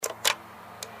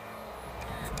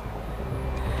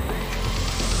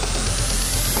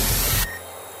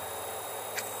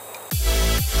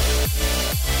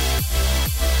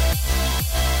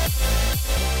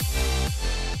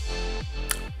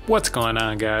What's going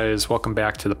on, guys? Welcome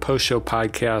back to the Post Show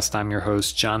Podcast. I'm your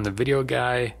host, John the Video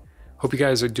Guy. Hope you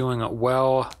guys are doing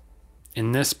well.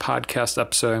 In this podcast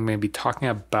episode, I'm going to be talking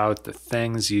about the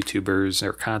things YouTubers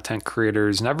or content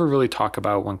creators never really talk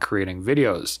about when creating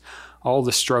videos. All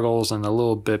the struggles and a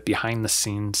little bit behind the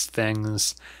scenes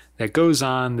things that goes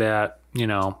on that,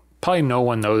 probably no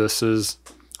one notices.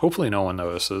 Hopefully no one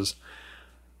notices.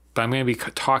 But I'm going to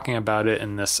be talking about it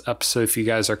in this episode. If you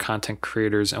guys are content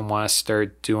creators and want to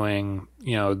start doing,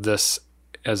 this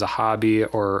as a hobby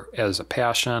or as a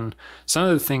passion, some of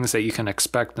the things that you can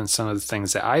expect and some of the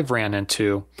things that I've ran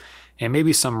into, and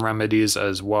maybe some remedies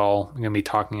as well. I'm going to be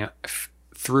talking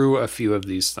through a few of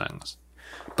these things.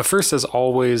 But first, as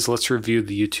always, let's review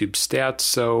the YouTube stats.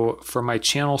 So for my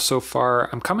channel so far,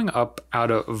 I'm coming up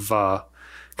out of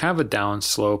kind of a down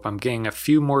slope. I'm getting a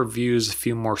few more views, a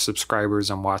few more subscribers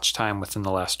and watch time within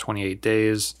the last 28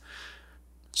 days.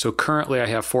 So currently I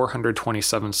have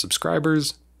 427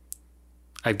 subscribers.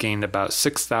 I've gained about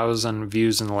 6,000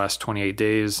 views in the last 28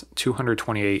 days,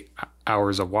 228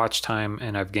 hours of watch time,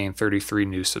 and I've gained 33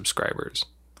 new subscribers.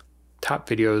 Top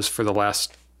videos for the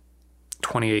last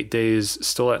 28 days,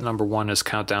 still at number 1 is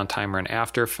Countdown Timer in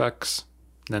After Effects.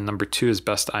 Then number 2 is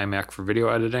Best iMac for Video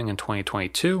Editing in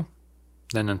 2022.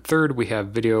 Then in third, we have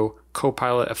Video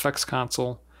Copilot Effects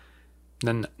Console.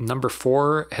 Then number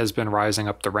 4 has been rising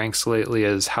up the ranks lately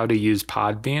is How to Use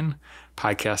Podbean,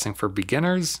 Podcasting for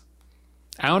Beginners.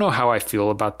 I don't know how I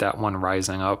feel about that one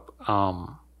rising up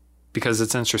because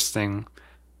it's interesting.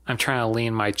 I'm trying to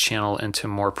lean my channel into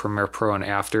more Premiere Pro and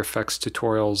After Effects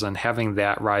tutorials, and having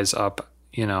that rise up,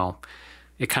 it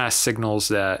kind of signals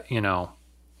that,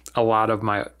 a lot of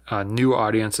my new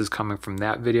audience is coming from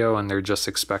that video and they're just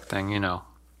expecting,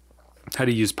 how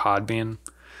to use Podbean.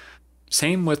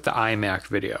 Same with the iMac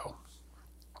video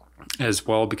as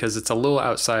well, because it's a little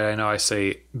outside. I know I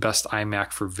say Best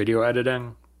iMac for Video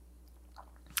Editing,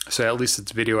 so at least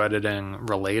it's video editing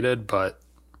related, but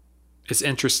it's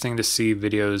interesting to see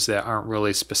videos that aren't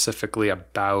really specifically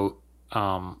about,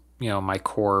 my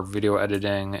core video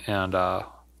editing and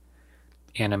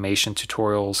animation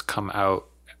tutorials come out,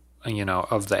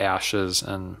 of the ashes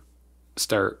and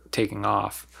start taking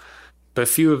off. But a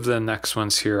few of the next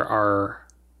ones here are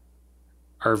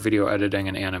video editing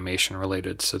and animation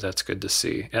related, so that's good to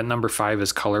see. At number 5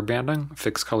 is color banding,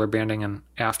 fixed color banding and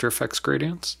After Effects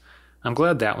gradients. I'm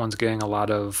glad that one's getting a lot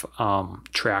of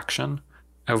traction.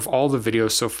 Of all the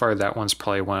videos so far, that one's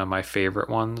probably one of my favorite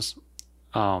ones,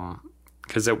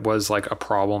 because it was like a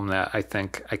problem that I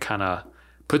think I kind of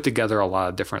put together a lot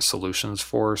of different solutions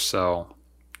for, so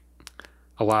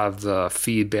a lot of the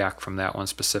feedback from that one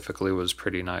specifically was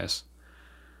pretty nice.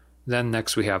 Then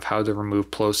next we have how to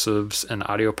remove plosives and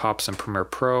audio pops in Premiere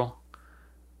Pro.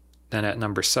 Then at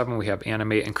number 7 we have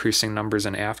animate increasing numbers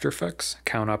in After Effects,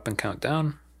 count up and count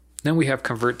down. Then we have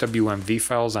convert WMV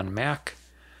files on Mac.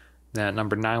 Then at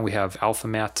number 9 we have alpha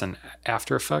mats and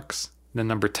After Effects. Then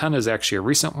number 10 is actually a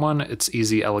recent one. It's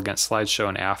easy elegant slideshow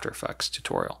and After Effects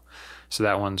tutorial. So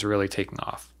that one's really taking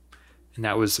off. And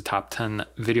that was the top 10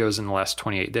 videos in the last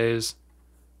 28 days.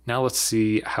 Now let's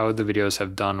see how the videos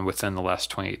have done within the last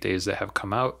 28 days that have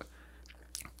come out.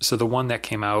 So the one that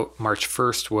came out March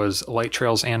 1st was Light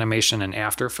Trails Animation and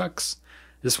After Effects.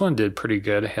 This one did pretty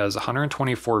good. It has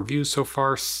 124 views so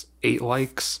far, 8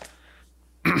 likes.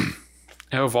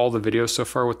 Out of all the videos so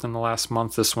far within the last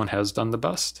month, this one has done the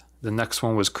best. The next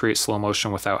one was Create Slow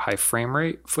Motion Without High Frame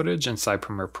Rate footage inside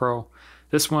Premiere Pro.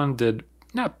 This one did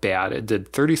not bad. It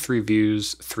did 33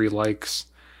 views, 3 likes.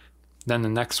 Then the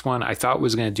next one I thought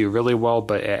was going to do really well,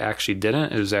 but it actually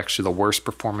didn't. It was actually the worst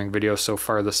performing video so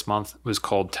far this month. It was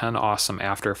called 10 Awesome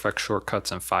After Effects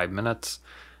Shortcuts in 5 Minutes.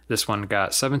 This one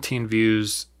got 17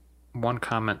 views, 1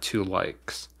 comment, 2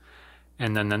 likes.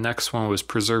 And then the next one was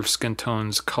Preserve Skin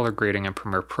Tones Color Grading in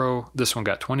Premiere Pro. This one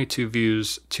got 22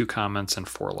 views, 2 comments, and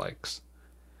 4 likes.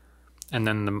 And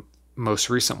then the most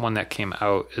recent one that came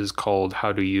out is called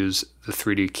How to Use the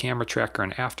 3D Camera Tracker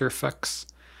in After Effects.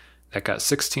 That got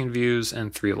 16 views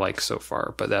and 3 likes so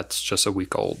far, but that's just a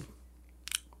week old.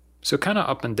 So kind of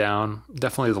up and down.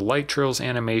 Definitely the Light Trails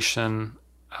animation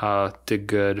did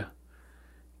good,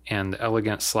 and the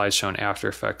elegant slideshow and After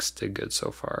Effects did good so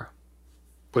far.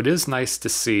 What is nice to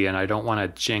see, and I don't want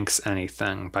to jinx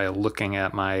anything by looking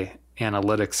at my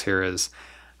analytics here, is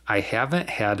I haven't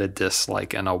had a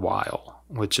dislike in a while,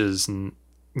 which is, I'm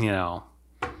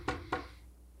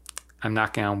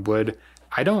knocking on wood.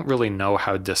 I don't really know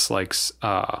how dislikes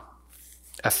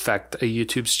affect a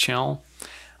YouTube's channel.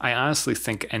 I honestly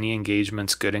think any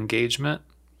engagement's good engagement,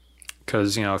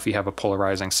 because, if you have a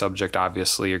polarizing subject,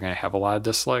 obviously you're going to have a lot of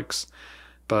dislikes.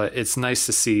 but it's nice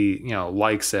to see,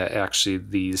 likes that actually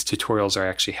these tutorials are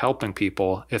actually helping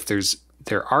people. If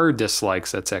there are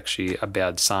dislikes, that's actually a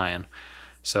bad sign.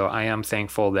 So I am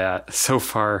thankful that so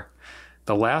far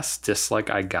the last dislike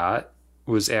I got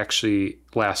was actually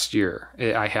last year.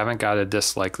 I haven't got a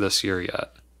dislike this year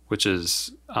yet, which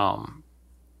is, I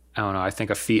don't know, I think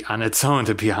a feat on its own,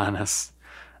 to be honest.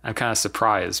 I'm kind of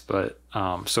surprised, but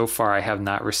so far I have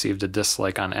not received a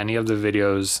dislike on any of the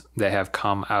videos that have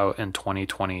come out in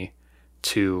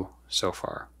 2022 so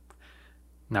far.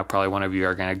 Now, probably one of you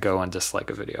are going to go and dislike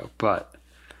a video, but,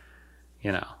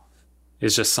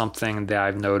 it's just something that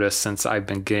I've noticed since I've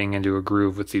been getting into a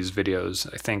groove with these videos.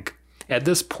 I think at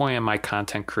this point in my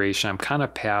content creation, I'm kind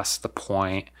of past the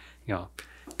point,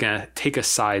 gonna take a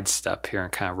side step here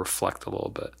and kind of reflect a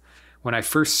little bit. When I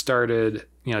first started,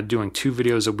 doing 2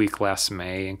 videos a week last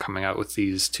May and coming out with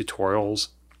these tutorials,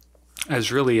 I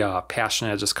was really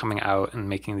passionate just coming out and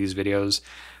making these videos.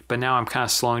 But now I'm kind of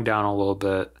slowing down a little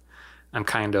bit. I'm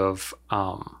kind of,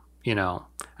 I'm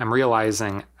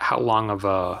realizing how long of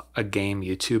a game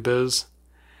YouTube is.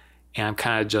 And I'm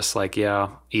kind of just like,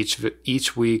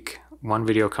 each week, one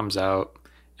video comes out.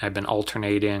 I've been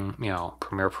alternating,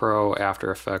 Premiere Pro, After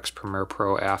Effects, Premiere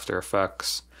Pro, After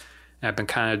Effects. And I've been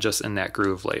kind of just in that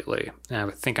groove lately.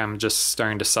 And I think I'm just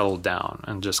starting to settle down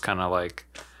and just kind of like,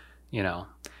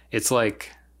 it's like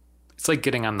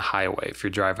getting on the highway. If you're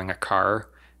driving a car,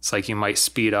 it's like you might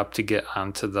speed up to get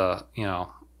onto the,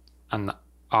 on the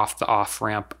off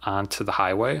ramp onto the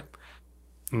highway.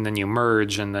 And then you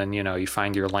merge and then, you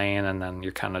find your lane and then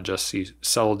you're kind of just, you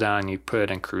settle down, you put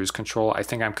it in cruise control. I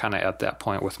think I'm kind of at that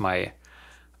point with my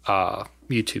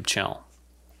YouTube channel.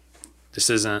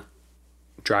 This isn't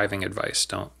driving advice.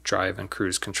 Don't drive in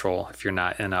cruise control if you're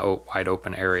not in a wide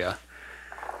open area.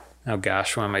 Oh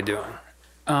gosh, what am I doing?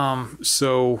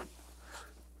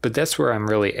 But that's where I'm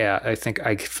really at. I think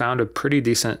I found a pretty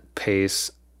decent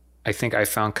pace. I think I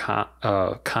found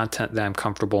content that I'm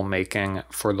comfortable making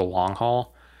for the long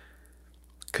haul,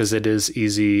 because it is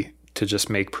easy to just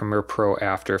make Premiere Pro,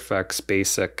 After Effects,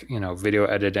 basic, video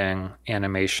editing,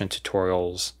 animation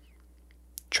tutorials,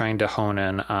 trying to hone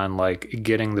in on like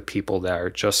getting the people that are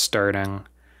just starting,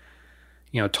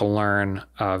 to learn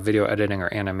video editing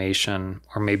or animation,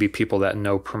 or maybe people that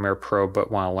know Premiere Pro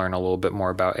but want to learn a little bit more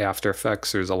about After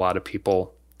Effects. There's a lot of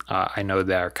people I know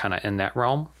that are kind of in that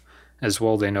realm as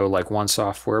well. They know like one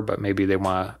software, but maybe they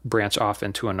want to branch off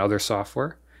into another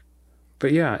software.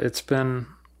 But yeah, it's been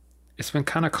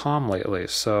kind of calm lately.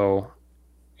 So,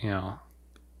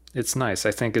 it's nice.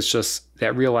 I think it's just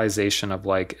that realization of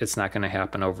like, it's not going to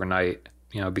happen overnight,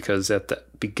 because at the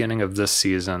beginning of this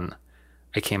season,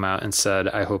 I came out and said,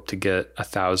 I hope to get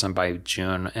 1,000 by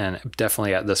June. And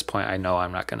definitely at this point, I know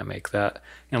I'm not going to make that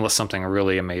unless something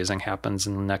really amazing happens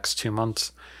in the next 2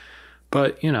 months.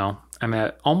 But, I'm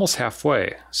at almost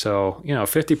halfway. So,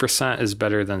 50% is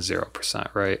better than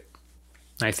 0%, right?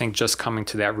 And I think just coming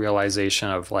to that realization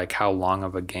of like how long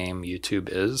of a game YouTube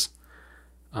is,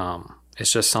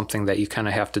 it's just something that you kind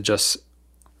of have to just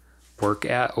work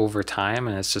at over time.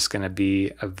 And it's just going to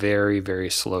be a very, very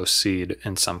slow seed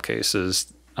in some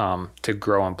cases to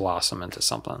grow and blossom into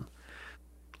something.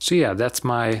 So yeah, that's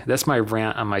my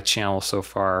rant on my channel so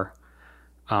far.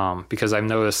 Because I've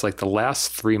noticed like the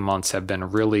last 3 months have been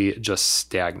really just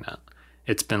stagnant.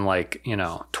 It's been like,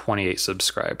 28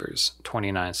 subscribers,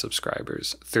 29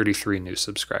 subscribers, 33 new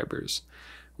subscribers,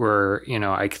 where,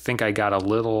 I think I got a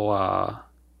little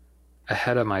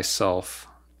ahead of myself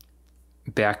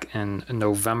back in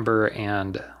November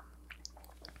and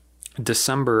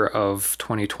December of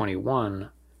 2021.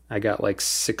 I got like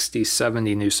 60,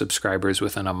 70 new subscribers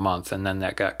within a month, and then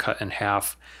that got cut in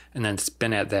half, and then it's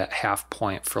been at that half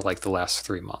point for like the last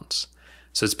 3 months.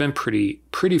 So it's been pretty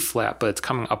flat, but it's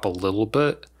coming up a little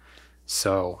bit.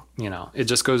 So, it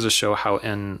just goes to show how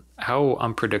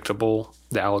unpredictable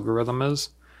the algorithm is.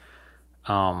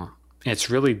 It's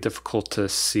really difficult to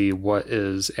see what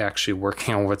is actually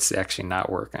working and what's actually not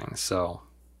working. So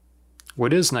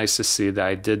what is nice to see that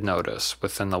I did notice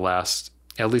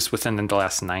at least within the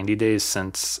last 90 days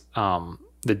since the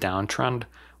downtrend,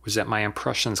 was that my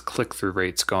impressions click-through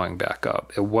rates going back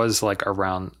up. It was like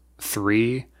around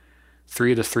 3 to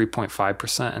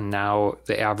 3.5%, and now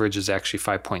the average is actually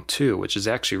 5.2, which is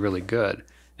actually really good.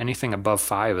 Anything above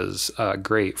 5 is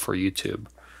great for YouTube.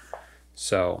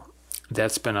 So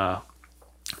that's been a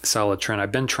solid trend.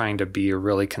 I've been trying to be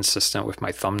really consistent with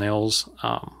my thumbnails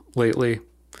lately,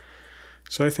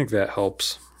 so I think that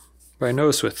helps. What I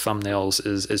notice with thumbnails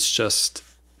is it's just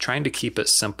trying to keep it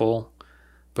simple,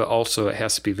 but also it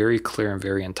has to be very clear and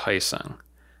very enticing.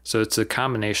 So it's a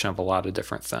combination of a lot of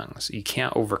different things. You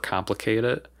can't overcomplicate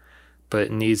it, but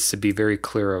it needs to be very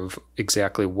clear of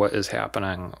exactly what is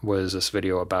happening, what is this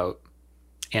video about,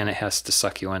 and it has to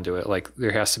suck you into it. Like,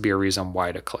 there has to be a reason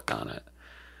why to click on it.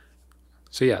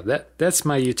 So yeah, that's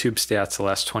my YouTube stats the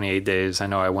last 28 days. I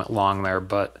know I went long there,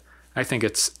 but I think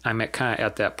I'm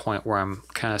at that point where I'm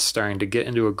kind of starting to get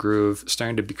into a groove,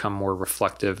 starting to become more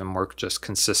reflective and more just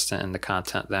consistent in the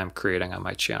content that I'm creating on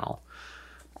my channel.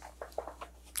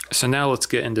 So now let's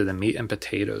get into the meat and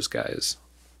potatoes, guys.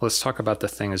 Let's talk about the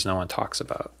things no one talks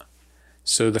about.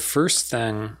 So the first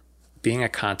thing, being a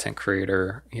content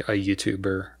creator, a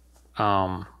YouTuber,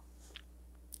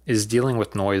 is dealing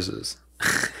with noises.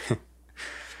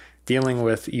 Dealing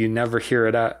with, you never hear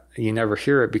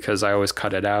it because I always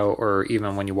cut it out, or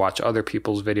even when you watch other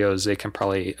people's videos, they can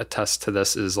probably attest to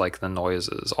this, is like the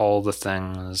noises, all the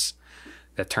things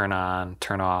that turn on,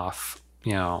 turn off,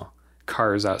 you know,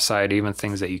 cars outside, even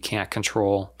things that you can't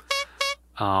control.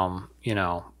 You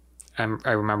know,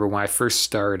 I remember when I first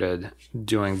started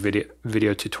doing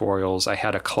video tutorials, I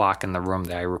had a clock in the room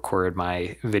that I recorded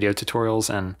my video tutorials,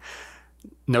 and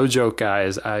no joke,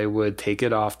 guys, I would take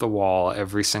it off the wall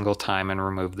every single time and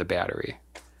remove the battery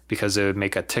because it would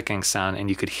make a ticking sound and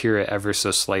you could hear it ever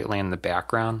so slightly in the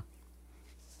background.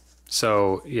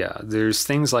 So yeah, there's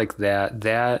things like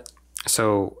that.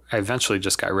 So I eventually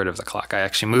just got rid of the clock. I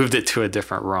actually moved it to a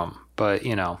different room, but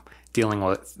you know, dealing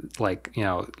with, like, you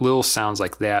know, little sounds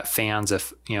like that, fans,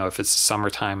 if it's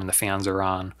summertime and the fans are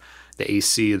on, the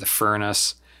AC, the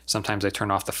furnace. Sometimes I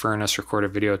turn off the furnace, record a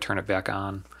video, turn it back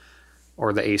on.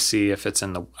 Or the AC if it's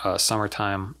in the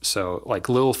summertime. So like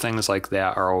little things like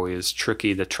that are always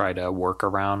tricky to try to work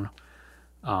around.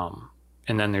 And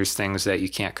then there's things that you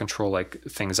can't control, like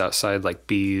things outside, like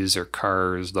bees or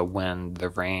cars, the wind, the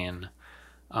rain,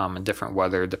 and different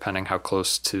weather depending how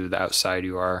close to the outside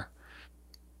you are.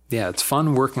 Yeah, it's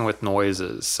fun working with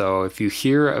noises. So if you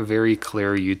hear a very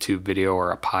clear YouTube video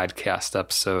or a podcast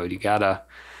episode, you gotta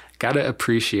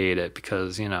appreciate it,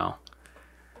 because, you know,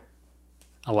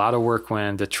 a lot of work went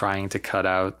into trying to cut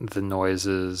out the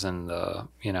noises and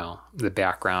the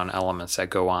background elements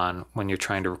that go on when you're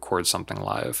trying to record something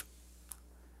live.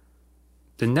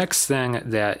 The next thing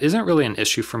that isn't really an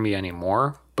issue for me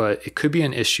anymore, but it could be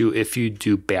an issue if you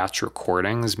do batch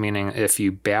recordings, meaning if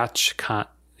you batch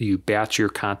your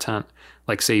content,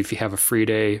 like say if you have a free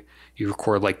day, you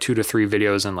record like 2 to 3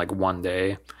 videos in like one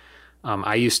day.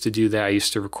 I used to do that. I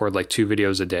used to record like 2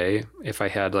 videos a day if I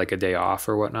had like a day off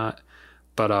or whatnot.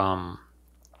 But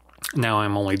now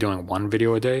I'm only doing 1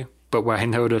 video a day. But what I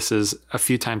noticed is a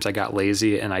few times I got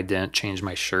lazy and I didn't change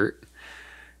my shirt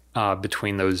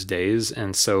between those days.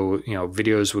 And so, you know,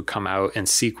 videos would come out in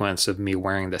sequence of me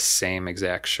wearing the same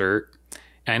exact shirt.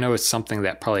 And I know it's something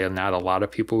that probably not a lot of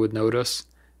people would notice,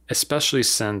 especially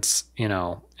since, you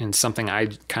know, and something I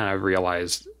kind of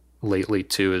realized lately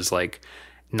too is like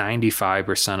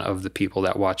 95% of the people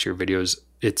that watch your videos,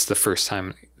 it's the first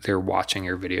time they're watching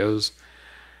your videos.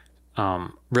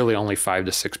 Really only 5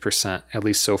 to 6%, at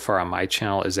least so far on my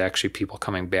channel, is actually people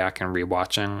coming back and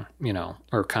rewatching, you know,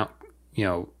 or,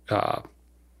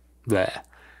 the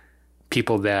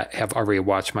people that have already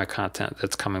watched my content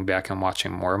that's coming back and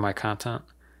watching more of my content.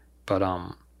 But,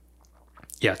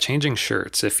 yeah, changing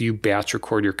shirts. If you batch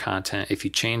record your content, if you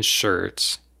change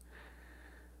shirts,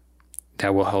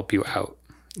 that will help you out.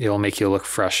 It'll make you look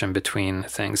fresh in between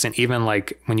things. And even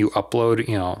like when you upload,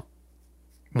 you know,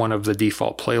 one of the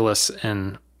default playlists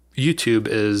in YouTube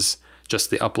is just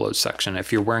the upload section.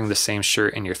 If you're wearing the same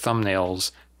shirt in your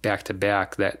thumbnails back to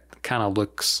back, that kind of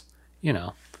looks, you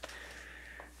know,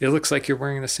 it looks like you're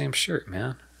wearing the same shirt,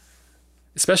 man.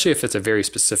 Especially if it's a very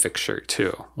specific shirt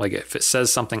too. Like if it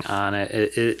says something on it,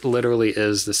 it literally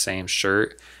is the same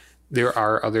shirt. There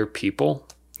are other people,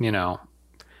 you know,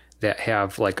 that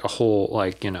have like a whole,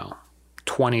 like, you know,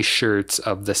 20 shirts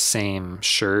of the same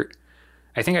shirt.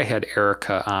 I think I had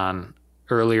Erica on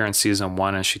earlier in season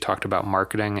 1 and she talked about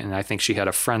marketing, and I think she had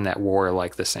a friend that wore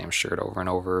like the same shirt over and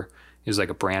over. It was like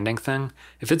a branding thing.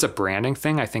 If it's a branding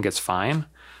thing, I think it's fine.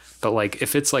 But like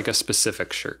if it's like a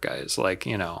specific shirt, guys, like,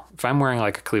 you know, if I'm wearing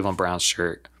like a Cleveland Browns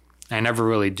shirt, I never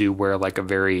really do wear like a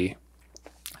very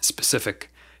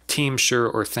specific team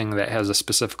shirt or thing that has a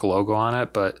specific logo on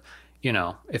it. But, you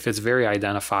know, if it's very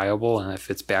identifiable and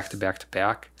if it's back to back to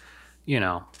back, you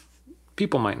know,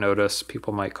 people might notice,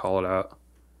 people might call it out.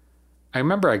 I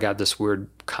remember I got this weird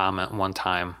comment one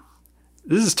time.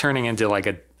 This is turning into like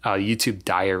a YouTube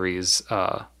Diaries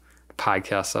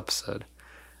podcast episode.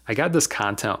 I got this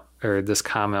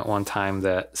comment one time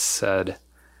that said,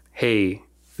 "Hey,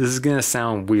 this is going to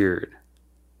sound weird,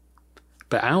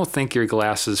 but I don't think your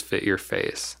glasses fit your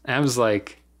face." And I was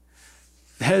like,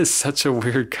 that is such a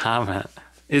weird comment.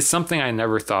 It's something I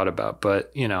never thought about,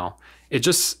 but it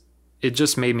just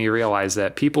made me realize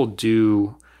that people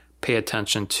do pay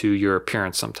attention to your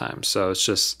appearance sometimes. So it's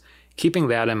just keeping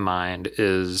that in mind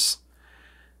is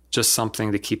just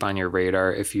something to keep on your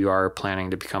radar if you are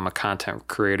planning to become a content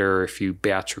creator or if you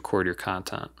batch record your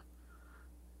content.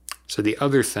 So the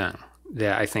other thing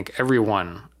that I think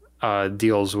everyone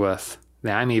deals with,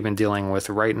 that I'm even dealing with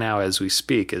right now as we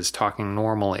speak, is talking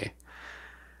normally,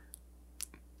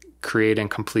 creating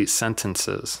complete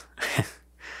sentences.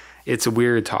 It's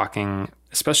weird talking,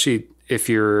 especially if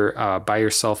you're by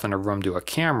yourself in a room to a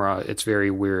camera. It's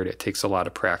very weird. It takes a lot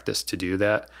of practice to do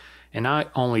that. And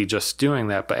not only just doing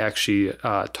that, but actually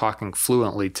talking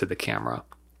fluently to the camera,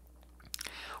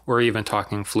 or even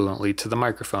talking fluently to the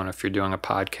microphone if you're doing a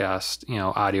podcast,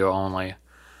 audio only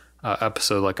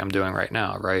episode like I'm doing right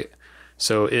now, right?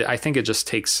 So I think it just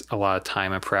takes a lot of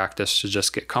time and practice to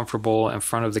just get comfortable in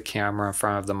front of the camera, in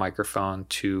front of the microphone,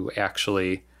 to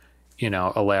actually,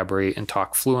 elaborate and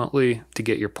talk fluently to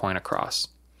get your point across.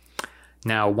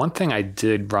 Now, one thing I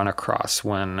did run across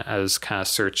when I was kind of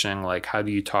searching, like, how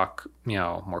do you talk,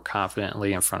 more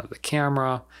confidently in front of the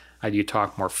camera? How do you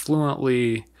talk more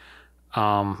fluently?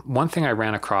 One thing I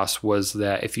ran across was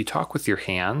that if you talk with your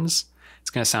hands, it's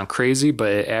going to sound crazy,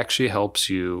 but it actually helps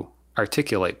you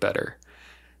articulate better,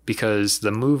 because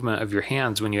the movement of your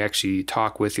hands, when you actually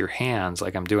talk with your hands,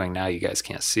 like I'm doing now, you guys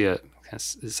can't see it,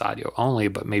 it's audio only,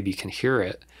 but maybe you can hear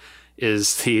it,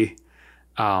 is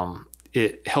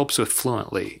it helps with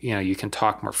fluently. You can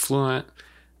talk more fluent.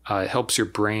 It helps your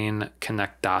brain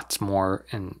connect dots more,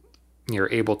 and you're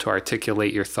able to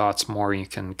articulate your thoughts more. You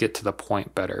can get to the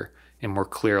point better and more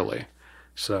clearly.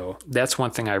 So that's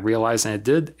one thing I realized, and it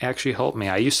did actually help me.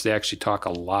 I used to actually talk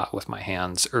a lot with my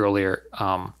hands earlier.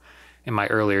 In my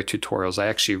earlier tutorials, I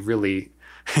actually really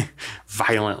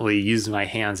violently used my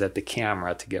hands at the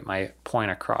camera to get my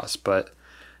point across. But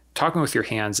talking with your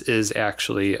hands is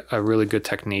actually a really good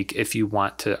technique if you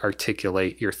want to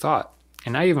articulate your thought.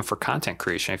 And not even for content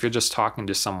creation. If you're just talking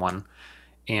to someone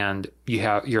and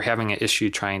you're having an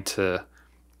issue trying to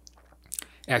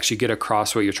actually get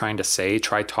across what you're trying to say,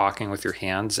 try talking with your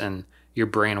hands, and your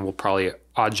brain will probably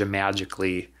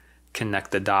automatically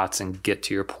connect the dots and get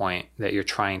to your point that you're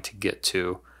trying to get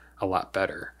to a lot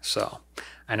better. So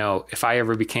I know if I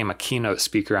ever became a keynote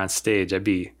speaker on stage, I'd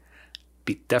be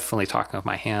definitely talking with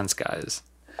my hands, guys.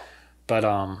 But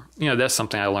that's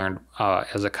something I learned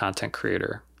as a content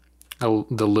creator, the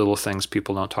little things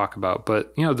people don't talk about.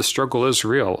 But the struggle is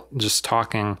real. Just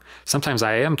talking, sometimes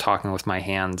I am talking with my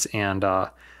hands, and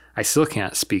I still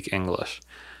can't speak English.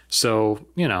 So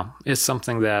it's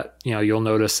something that you'll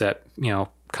notice that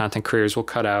content creators will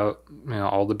cut out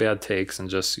all the bad takes, and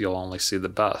just you'll only see the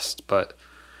best. But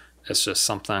it's just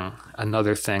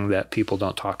another thing that people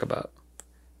don't talk about.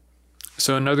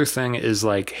 So another thing is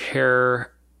like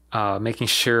hair, making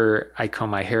sure I comb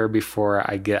my hair before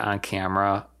I get on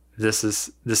camera. This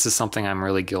is something I'm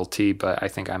really guilty, but I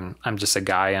think I'm just a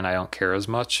guy and I don't care as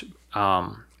much.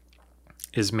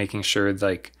 Is making sure,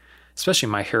 like, especially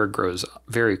my hair grows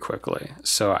very quickly,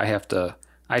 so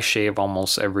I shave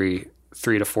almost every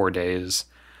 3 to 4 days.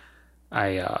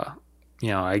 I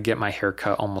get my hair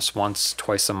cut almost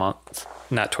twice a month,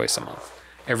 not twice a month,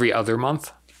 every other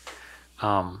month.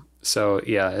 So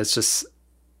yeah, it's just,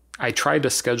 I try to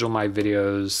schedule my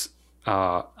videos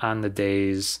on the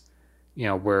days,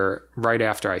 where right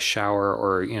after I shower,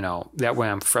 or, that way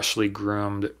I'm freshly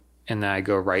groomed, and then I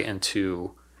go right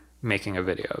into making a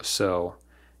video. So,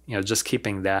 just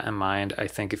keeping that in mind. I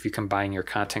think if you combine your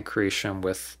content creation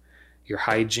with your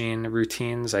hygiene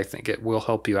routines, I think it will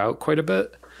help you out quite a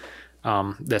bit.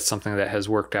 That's something that has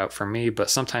worked out for me, but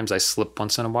sometimes I slip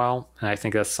once in a while. And I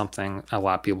think that's something a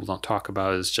lot of people don't talk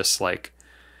about, is just like,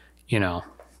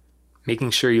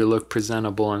 making sure you look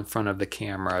presentable in front of the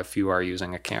camera if you are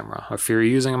using a camera. If you're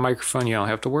using a microphone, you don't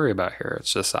have to worry about hair.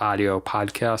 It's just audio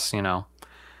podcast,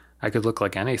 I could look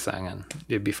like anything and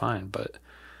it'd be fine. But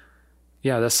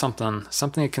yeah, that's something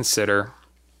to consider.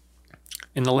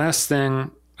 And the last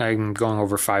thing, I'm going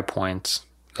over 5 points.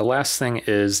 The last thing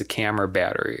is the camera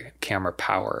battery, camera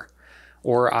power,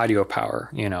 or audio power.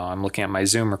 I'm looking at my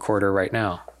Zoom recorder right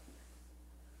now.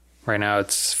 Right now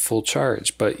it's full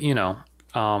charge, but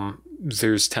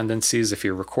there's tendencies if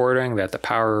you're recording that the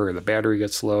power or the battery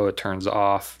gets low, it turns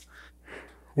off.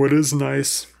 What is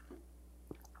nice,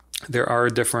 there are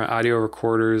different audio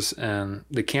recorders, and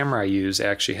the camera I use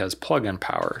actually has plug-in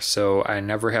power, so I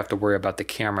never have to worry about the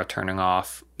camera turning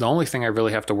off. The only thing I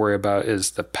really have to worry about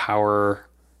is the power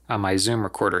on my Zoom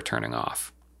recorder turning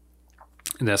off.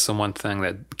 And that's the one thing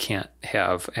that can't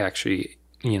have actually,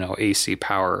 AC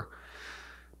power.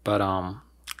 But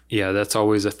Yeah, that's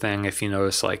always a thing. If you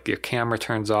notice like your camera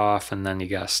turns off and then you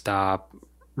gotta stop,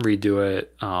 redo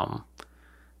it.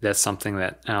 That's something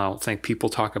that I don't think people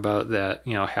talk about, that,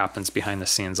 you know, happens behind the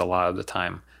scenes a lot of the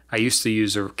time. I used to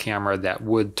use a camera that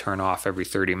would turn off every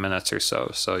 30 minutes or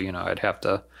so. So, you know, I'd have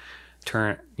to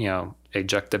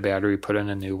eject the battery, put in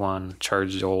a new one,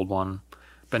 charge the old one.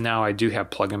 But now I do have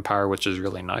plug-in power, which is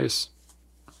really nice.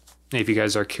 If you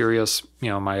guys are curious, you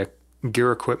know, my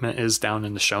gear equipment is down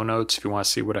in the show notes if you want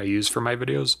to see what I use for my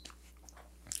videos.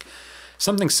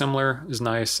 Something similar is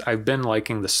nice. I've been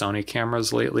liking the Sony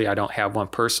cameras lately. I don't have one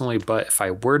personally, but if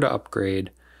I were to upgrade,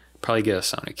 probably get a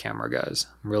Sony camera, guys.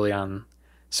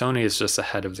 Sony is just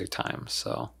ahead of their time.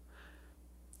 So,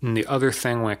 and the other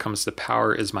thing when it comes to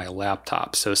power is my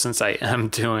laptop. So since I am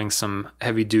doing some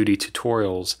heavy duty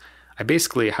tutorials,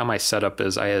 how my setup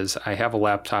is, I have a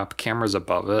laptop, cameras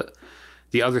above it.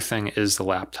 The other thing is the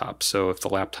laptop. So if the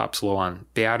laptop's low on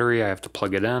battery, I have to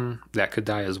plug it in. That could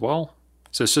die as well.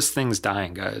 So it's just things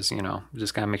dying, guys, you know,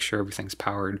 just gotta make sure everything's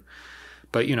powered.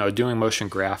 But, you know, doing motion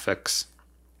graphics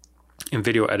and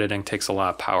video editing takes a lot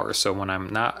of power. So when I'm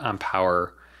not on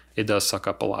power, it does suck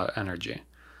up a lot of energy.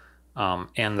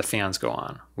 And the fans go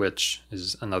on, which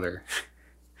is another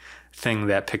thing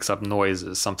that picks up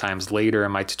noises. Sometimes later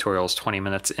in my tutorials, 20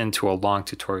 minutes into a long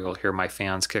tutorial, hear my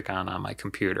fans kick on my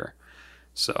computer.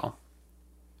 So,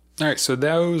 all right, so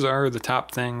those are the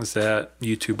top things that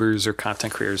YouTubers or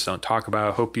content creators don't talk about.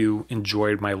 I hope you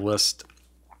enjoyed my list,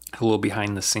 a little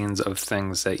behind the scenes of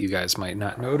things that you guys might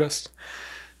not notice.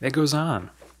 That goes on.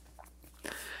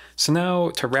 So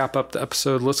now to wrap up the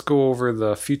episode, let's go over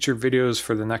the future videos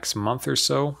for the next month or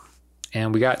so.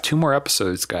 And we got 2 more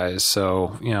episodes, guys.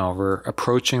 So, you know, we're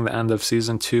approaching the end of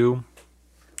season 2.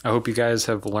 I hope you guys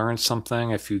have learned something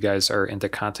if you guys are into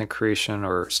content creation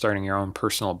or starting your own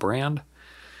personal brand.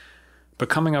 But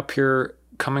coming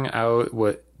out,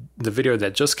 what the video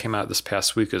that just came out this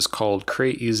past week is called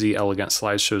Create Easy, Elegant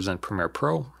Slideshows in Premiere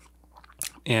Pro.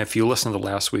 And if you listen to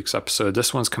last week's episode,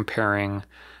 this one's comparing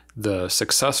the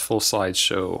successful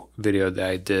slideshow video that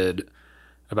I did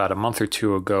about a month or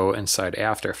 2 ago inside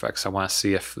After Effects. I want to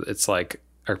see if it's like,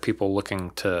 are people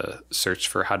looking to search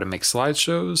for how to make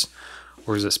slideshows,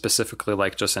 or is it specifically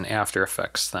like just an After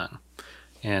Effects thing?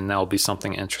 And that'll be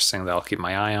something interesting that I'll keep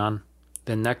my eye on.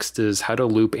 Then next is how to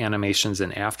loop animations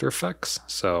in After Effects.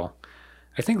 So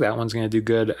I think that one's going to do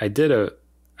good.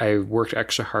 I worked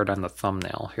extra hard on the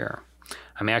thumbnail here.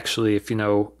 I'm actually, if you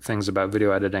know things about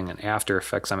video editing and After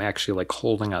Effects, I'm actually like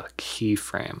holding a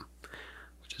keyframe,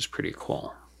 which is pretty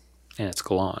cool. And it's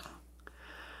glowing.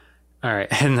 All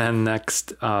right, and then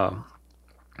next,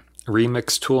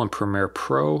 remix tool in Premiere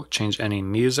Pro, change any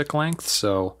music length.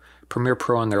 So Premiere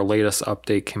Pro in their latest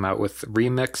update came out with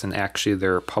remix, and actually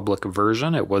their public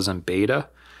version. It wasn't beta,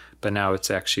 but now it's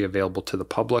actually available to the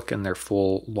public in their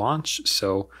full launch.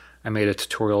 So I made a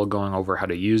tutorial going over how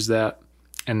to use that.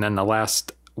 And then the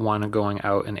last one going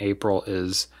out in April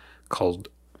is called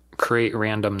Create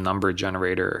Random Number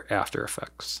Generator After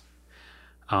Effects.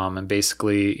 And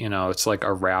basically, you know, it's like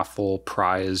a raffle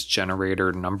prize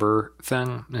generator number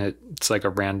thing. It's like a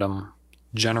random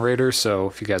generator. So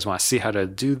if you guys want to see how to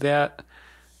do that,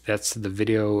 that's the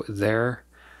video there.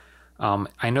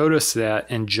 I noticed that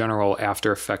in general,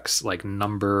 After Effects like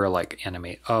number, like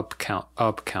animate up,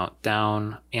 count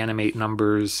down, animate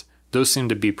numbers, those seem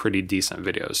to be pretty decent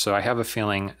videos. So I have a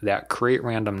feeling that Create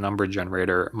Random Number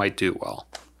Generator might do well.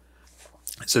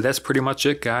 So that's pretty much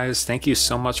it, guys. Thank you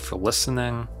so much for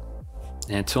listening.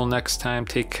 And until next time,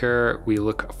 take care. We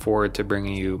look forward to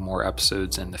bringing you more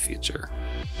episodes in the future.